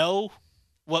we know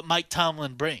what Mike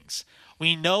Tomlin brings.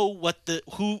 We know what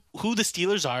who the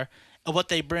Steelers are and what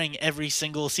they bring every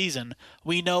single season.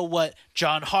 We know what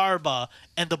John Harbaugh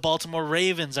and the Baltimore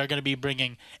Ravens are going to be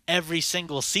bringing every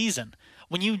single season.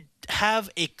 When you have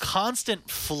a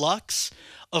constant flux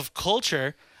of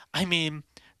culture, I mean,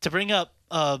 to bring up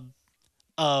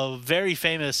a very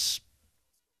famous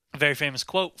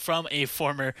quote from a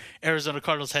former Arizona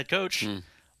Cardinals head coach.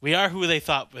 We are who they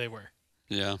thought they were.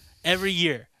 Yeah. Every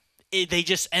year, they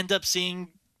just end up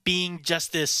being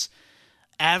just this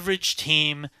average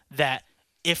team that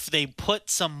if they put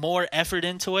some more effort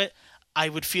into it, I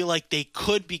would feel like they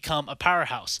could become a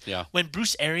powerhouse. Yeah. When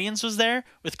Bruce Arians was there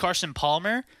with Carson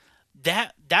Palmer,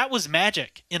 that was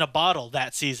magic in a bottle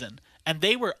that season. And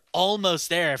they were almost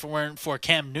there if it weren't for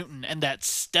Cam Newton and that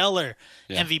stellar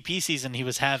MVP season he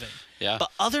was having. Yeah.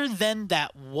 But other than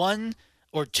that 1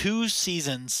 or 2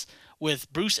 seasons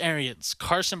with Bruce Arians,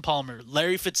 Carson Palmer,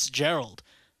 Larry Fitzgerald,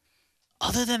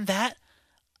 other than that,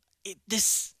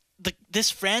 this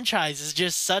franchise is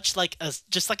just like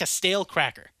a stale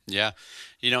cracker. Yeah.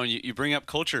 You bring up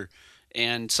culture,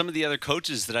 and some of the other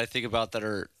coaches that I think about that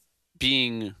are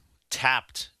being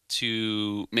tapped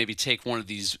to maybe take one of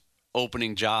these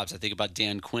opening jobs. I think about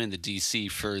Dan Quinn, the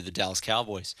DC for the Dallas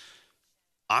Cowboys.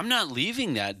 I'm not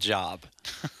leaving that job.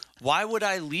 Why would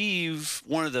I leave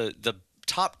one of the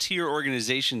top tier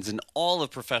organizations in all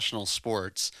of professional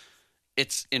sports?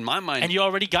 It's in my mind. And you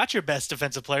already got your best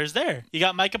defensive players there. You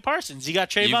got Micah Parsons. You got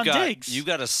Trayvon Diggs. You've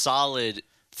got a solid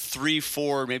 3,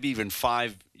 4, maybe even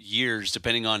 5 years,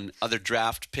 depending on other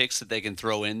draft picks that they can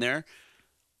throw in there,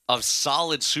 of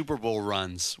solid Super Bowl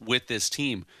runs with this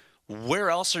team. Where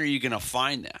else are you going to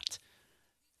find that?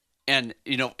 And,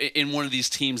 in one of these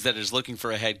teams that is looking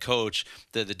for a head coach,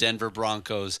 the Denver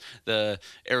Broncos, the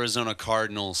Arizona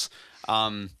Cardinals,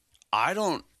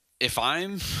 if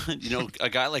I'm, a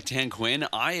guy like Dan Quinn,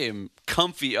 I am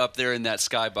comfy up there in that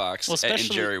skybox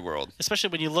in Jerry World. Especially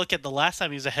when you look at the last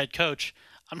time he was a head coach.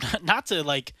 I'm not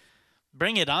to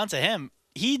bring it on to him.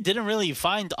 He didn't really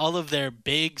find all of their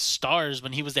big stars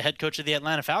when he was the head coach of the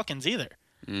Atlanta Falcons either.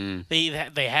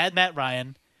 They had Matt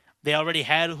Ryan. They already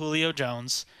had Julio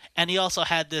Jones. And he also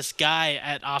had this guy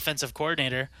at offensive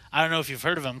coordinator. I don't know if you've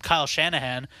heard of him, Kyle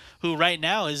Shanahan, who right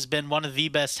now has been one of the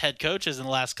best head coaches in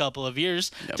the last couple of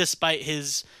years, despite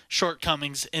his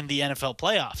shortcomings in the NFL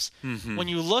playoffs. Mm-hmm. When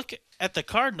you look at the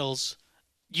Cardinals,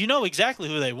 you know exactly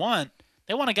who they want.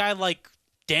 They want a guy like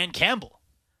Dan Campbell.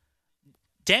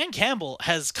 Dan Campbell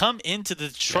has come into the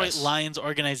Detroit Lions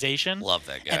organization. Love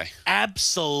that guy. And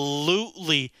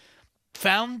absolutely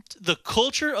found the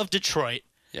culture of Detroit.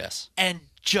 Yes. And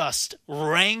just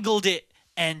wrangled it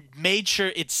and made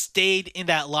sure it stayed in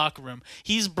that locker room.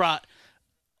 He's brought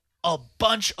a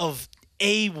bunch of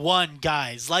A1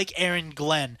 guys like Aaron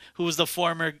Glenn, who was the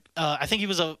former I think he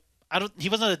wasn't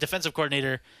a defensive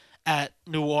coordinator at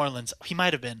New Orleans. He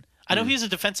might have been. I know he was a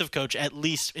defensive coach, at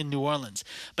least in New Orleans.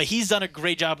 But he's done a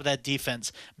great job with that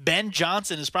defense. Ben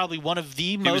Johnson is probably one of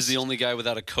the most... He was the only guy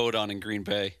without a coat on in Green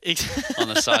Bay on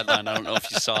the sideline. I don't know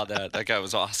if you saw that. That guy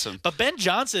was awesome. But Ben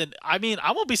Johnson, I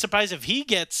won't be surprised if he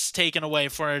gets taken away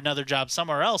for another job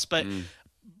somewhere else. But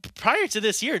prior to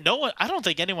this year, I don't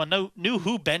think anyone knew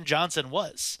who Ben Johnson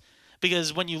was.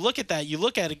 Because when you look at that, you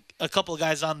look at a couple of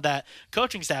guys on that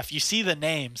coaching staff, you see the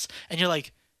names, and you're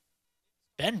like,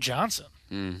 Ben Johnson?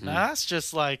 Mm-hmm. Now, that's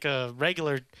just like a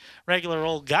regular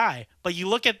old guy. But you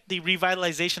look at the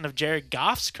revitalization of Jared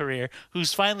Goff's career,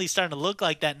 who's finally starting to look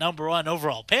like that number 1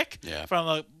 overall pick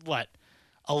from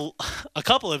a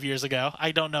couple of years ago.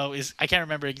 I don't know. I can't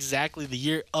remember exactly the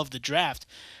year of the draft.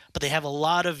 But they have a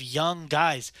lot of young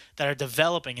guys that are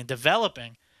developing.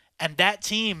 And that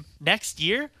team next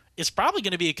year is probably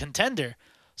going to be a contender.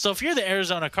 So if you're the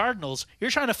Arizona Cardinals,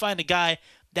 you're trying to find a guy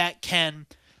that can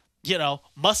 –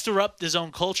 muster up his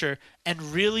own culture and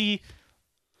really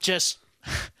just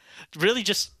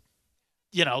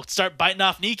start biting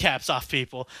off kneecaps off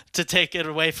people to take it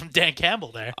away from Dan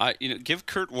Campbell there. Give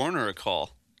Kurt Warner a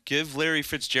call. Give Larry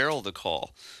Fitzgerald a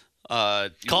call.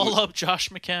 Call up Josh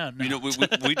McCown.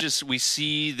 We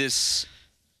see this.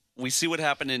 We see what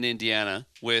happened in Indiana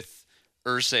with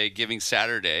Irsay giving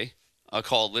Saturday a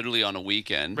call literally on a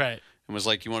weekend. Right. And was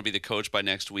like, you want to be the coach by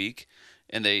next week?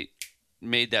 And they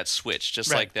made that switch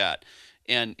just like that.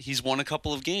 And he's won a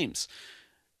couple of games.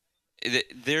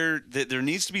 There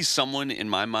needs to be someone in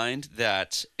my mind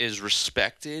that is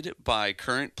respected by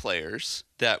current players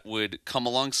that would come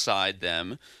alongside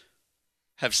them,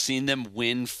 have seen them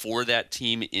win for that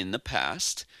team in the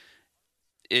past.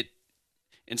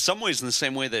 In some ways, in the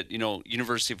same way that,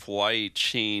 University of Hawaii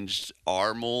changed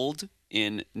our mold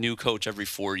in new coach every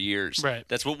 4 years. Right.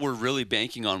 That's what we're really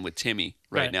banking on with Timmy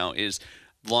right now is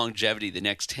longevity, the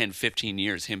next 10, 15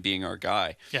 years, him being our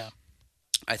guy. Yeah.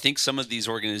 I think some of these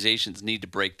organizations need to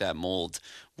break that mold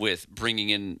with bringing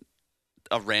in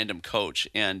a random coach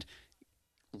and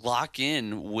lock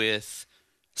in with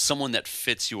someone that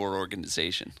fits your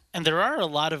organization. And there are a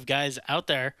lot of guys out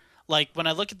there Like when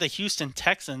I look at the Houston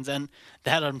Texans and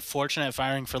that unfortunate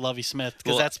firing for Lovie Smith,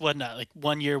 because that's what like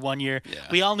 1 year. Yeah.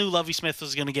 We all knew Lovie Smith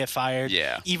was going to get fired.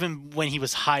 Yeah. Even when he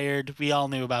was hired, we all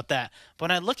knew about that. But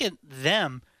when I look at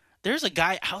them, there's a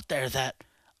guy out there that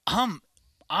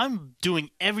I'm doing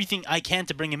everything I can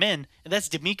to bring him in, and that's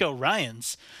DeMeco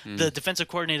Ryans, the defensive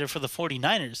coordinator for the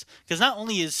 49ers. Because not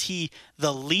only is he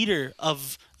the leader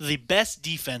of the best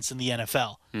defense in the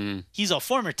NFL, he's a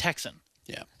former Texan.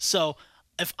 Yeah. So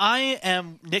if I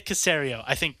am Nick Caserio,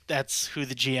 I think that's who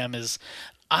the GM is,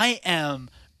 I am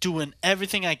doing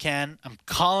everything I can. I'm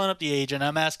calling up the agent.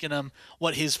 I'm asking him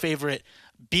what his favorite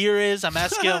beer is. I'm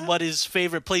asking him what his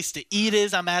favorite place to eat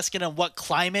is. I'm asking him what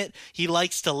climate he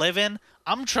likes to live in.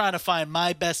 I'm trying to find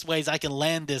my best ways I can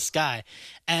land this guy.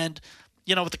 And,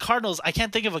 with the Cardinals, I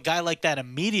can't think of a guy like that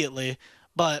immediately,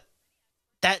 but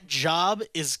that job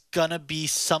is going to be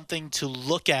something to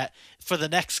look at for the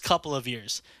next couple of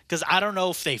years. Because I don't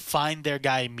know if they find their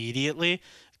guy immediately,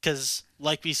 because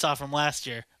like we saw from last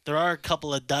year, there are a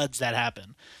couple of duds that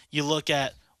happen. You look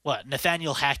at,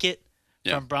 Nathaniel Hackett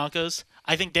from Broncos.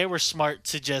 I think they were smart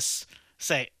to just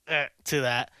say to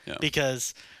that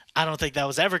because I don't think that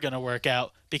was ever going to work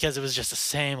out because it was just the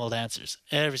same old answers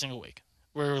every single week.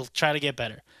 We'll try to get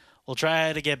better. We'll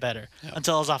try to get better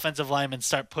until his offensive linemen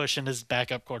start pushing his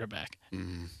backup quarterback.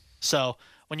 Mm-hmm. So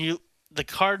the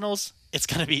Cardinals, it's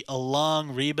going to be a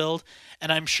long rebuild,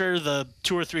 and I'm sure the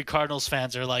 2 or 3 Cardinals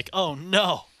fans are like, oh,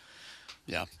 no.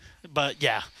 Yeah. But,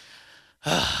 yeah.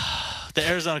 The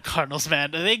Arizona Cardinals,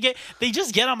 man, they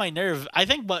just get on my nerve. I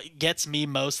think what gets me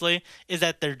mostly is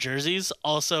that their jerseys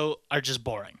also are just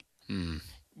boring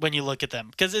when you look at them,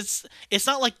 because it's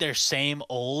not like their same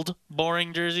old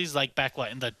boring jerseys like back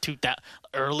in the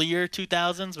earlier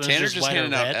 2000s. When Tanner it was just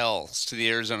handed out L's to the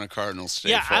Arizona Cardinals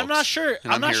today. Yeah, folks, I'm not sure.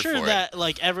 I'm not sure that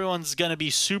it. everyone's gonna be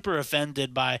super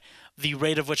offended by the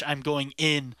rate of which I'm going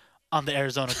in on the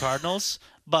Arizona Cardinals,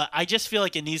 but I just feel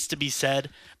like it needs to be said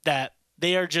that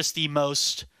they are just the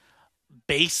most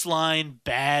baseline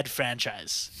bad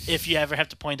franchise, if you ever have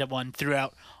to point at one,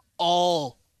 throughout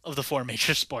all of the 4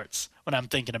 major sports when I'm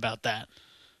thinking about that.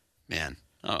 Man,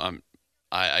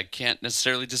 I can't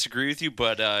necessarily disagree with you,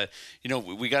 but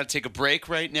we got to take a break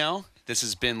right now. This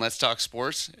has been Let's Talk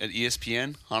Sports at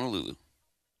ESPN Honolulu.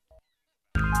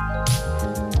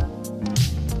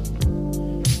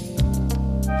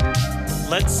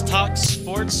 Let's talk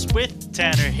sports with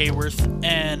Tanner Haworth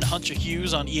and Hunter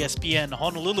Hughes on ESPN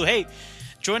Honolulu. Hey,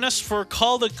 join us for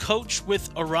Call the Coach with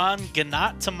Aran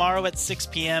Ganat tomorrow at 6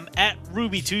 p.m. at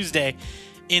Ruby Tuesday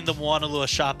in the Moanalua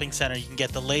Shopping Center. You can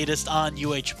get the latest on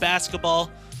UH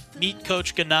basketball, meet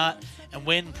Coach Ganat, and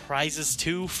win prizes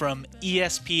too from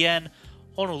ESPN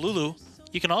Honolulu.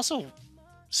 You can also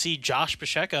see Josh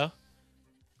Pacheco.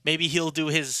 Maybe he'll do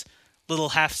his little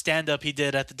half stand-up he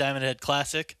did at the Diamond Head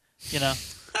Classic.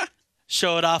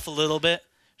 Show it off a little bit.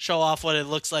 Show off what it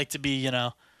looks like to be,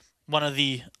 one of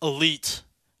the elite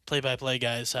play-by-play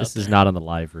guys out there. This is not on the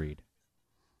live read.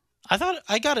 I thought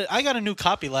I got a new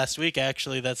copy last week,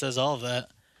 actually, that says all of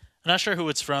that. I'm not sure who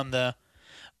it's from, though.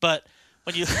 But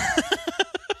when you...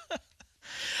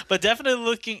 But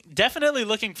definitely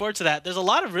looking forward to that. There's a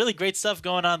lot of really great stuff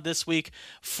going on this week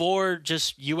for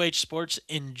just UH sports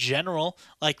in general.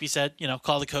 Like we said,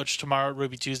 Call the Coach tomorrow,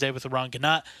 Ruby Tuesday with Ron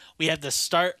Ganat. We have the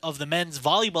start of the men's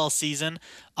volleyball season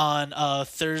on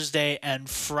Thursday and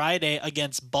Friday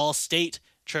against Ball State.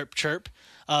 Chirp, chirp.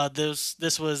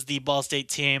 This was the Ball State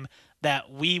team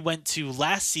that we went to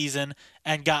last season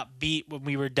and got beat when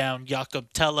we were down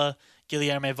Jakob Tella,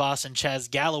 Guilherme Voss, and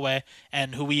Chaz Galloway,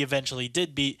 and who we eventually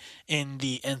did beat in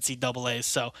the NCAAs.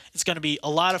 So it's going to be a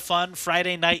lot of fun.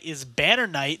 Friday night is banner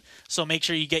night, so make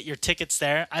sure you get your tickets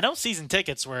there. I know season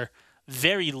tickets were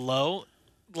very low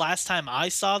last time I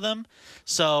saw them,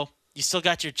 so you still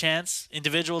got your chance.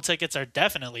 Individual tickets are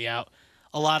definitely out.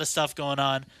 A lot of stuff going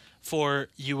on for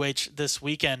UH this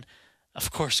weekend. Of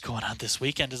course, going on this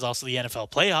weekend is also the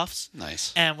NFL playoffs.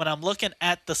 Nice. And when I'm looking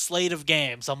at the slate of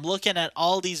games, I'm looking at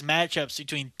all these matchups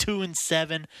between 2 and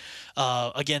 7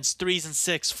 against 3s and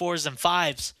 6, 4s and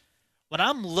 5s. When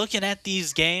I'm looking at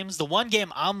these games, the one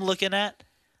game I'm looking at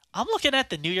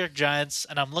the New York Giants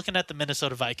and I'm looking at the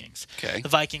Minnesota Vikings. Okay. The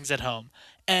Vikings at home.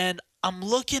 And I'm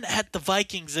looking at the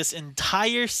Vikings this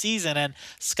entire season. And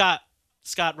Scott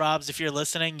Robbs, if you're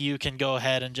listening, you can go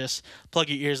ahead and just plug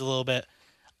your ears a little bit.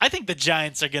 I think the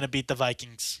Giants are going to beat the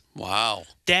Vikings. Wow.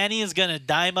 Danny is going to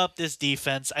dime up this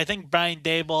defense. I think Brian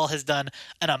Daboll has done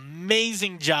an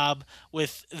amazing job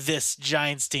with this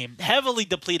Giants team. Heavily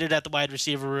depleted at the wide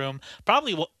receiver room.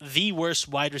 Probably the worst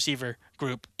wide receiver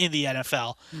group in the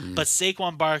NFL. But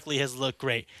Saquon Barkley has looked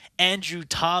great. Andrew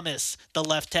Thomas, the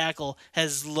left tackle,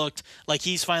 has looked like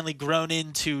he's finally grown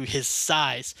into his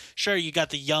size. Sure, you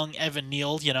got the young Evan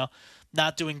Neal,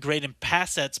 not doing great in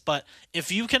pass sets, but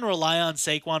if you can rely on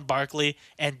Saquon Barkley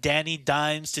and Danny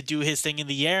Dimes to do his thing in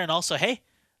the air, and also, hey,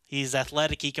 he's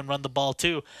athletic, he can run the ball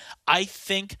too. I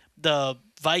think the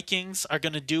Vikings are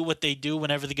going to do what they do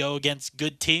whenever they go against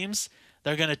good teams.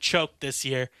 They're going to choke this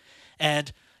year.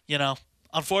 And,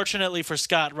 unfortunately for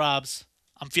Scott Robbs,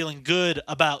 I'm feeling good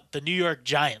about the New York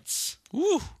Giants.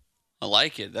 Woo. I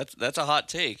like it. That's a hot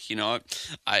take.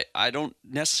 I don't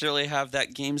necessarily have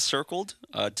that game circled.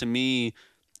 To me,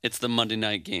 it's the Monday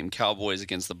night game, Cowboys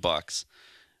against the Bucks.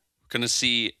 We're gonna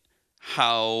see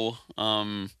how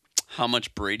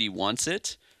much Brady wants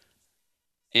it,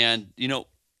 and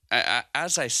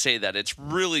as I say that,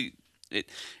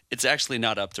 it's actually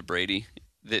not up to Brady.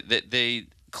 They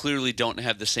clearly don't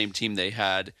have the same team they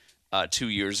had 2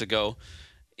 years ago.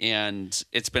 And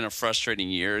it's been a frustrating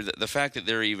year. The fact that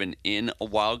they're even in a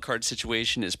wild card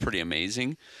situation is pretty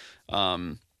amazing.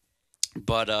 But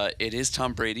it is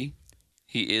Tom Brady.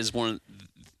 He is one of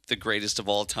the greatest of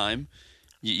all time.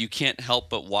 You can't help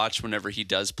but watch whenever he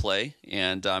does play.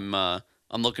 And I'm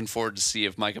looking forward to see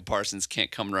if Micah Parsons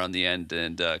can't come around the end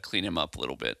and clean him up a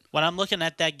little bit. When I'm looking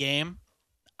at that game,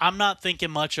 I'm not thinking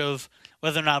much of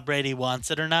whether or not Brady wants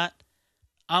it or not.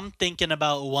 I'm thinking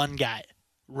about one guy.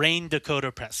 Rain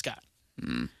Dakota Prescott.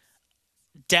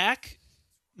 Dak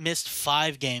missed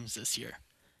 5 games this year.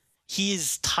 He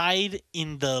is tied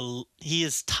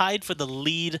for the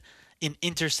lead in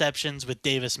interceptions with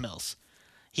Davis Mills.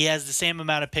 He has the same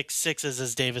amount of pick sixes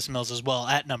as Davis Mills as well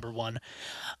at number 1.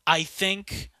 I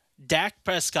think Dak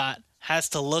Prescott has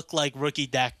to look like rookie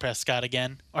Dak Prescott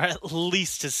again, or at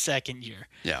least his second year.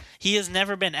 Yeah. He has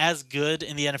never been as good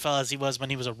in the NFL as he was when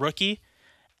he was a rookie.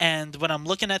 And when I'm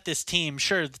looking at this team,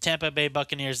 sure, the Tampa Bay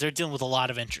Buccaneers, they're dealing with a lot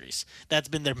of injuries. That's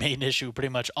been their main issue pretty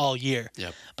much all year.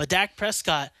 Yep. But Dak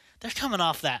Prescott, they're coming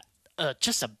off that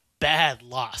just a bad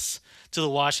loss to the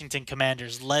Washington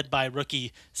Commanders, led by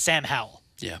rookie Sam Howell.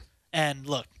 Yeah. And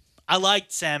look, I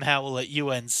liked Sam Howell at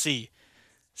UNC.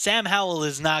 Sam Howell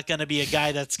is not going to be a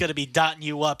guy that's going to be dotting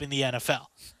you up in the NFL.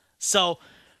 So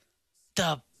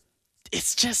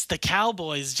it's just the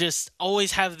Cowboys just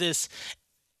always have this,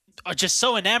 are just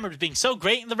so enamored of being so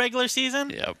great in the regular season.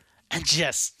 Yep. And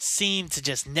just seem to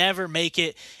just never make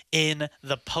it in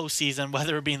the postseason,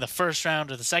 whether it be in the first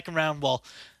round or the second round. Well,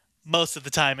 most of the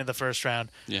time in the first round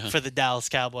for the Dallas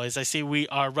Cowboys. I see we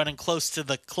are running close to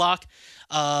the clock.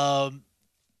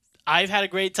 I've had a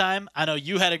great time. I know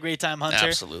you had a great time, Hunter.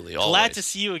 Absolutely. Always. Glad to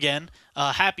see you again.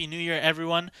 Happy New Year,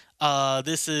 everyone.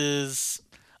 This is...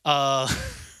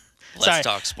 Let's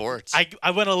talk sports.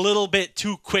 I went a little bit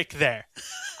too quick there.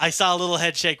 I saw a little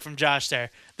head shake from Josh there.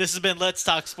 This has been Let's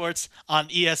Talk Sports on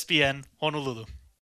ESPN Honolulu.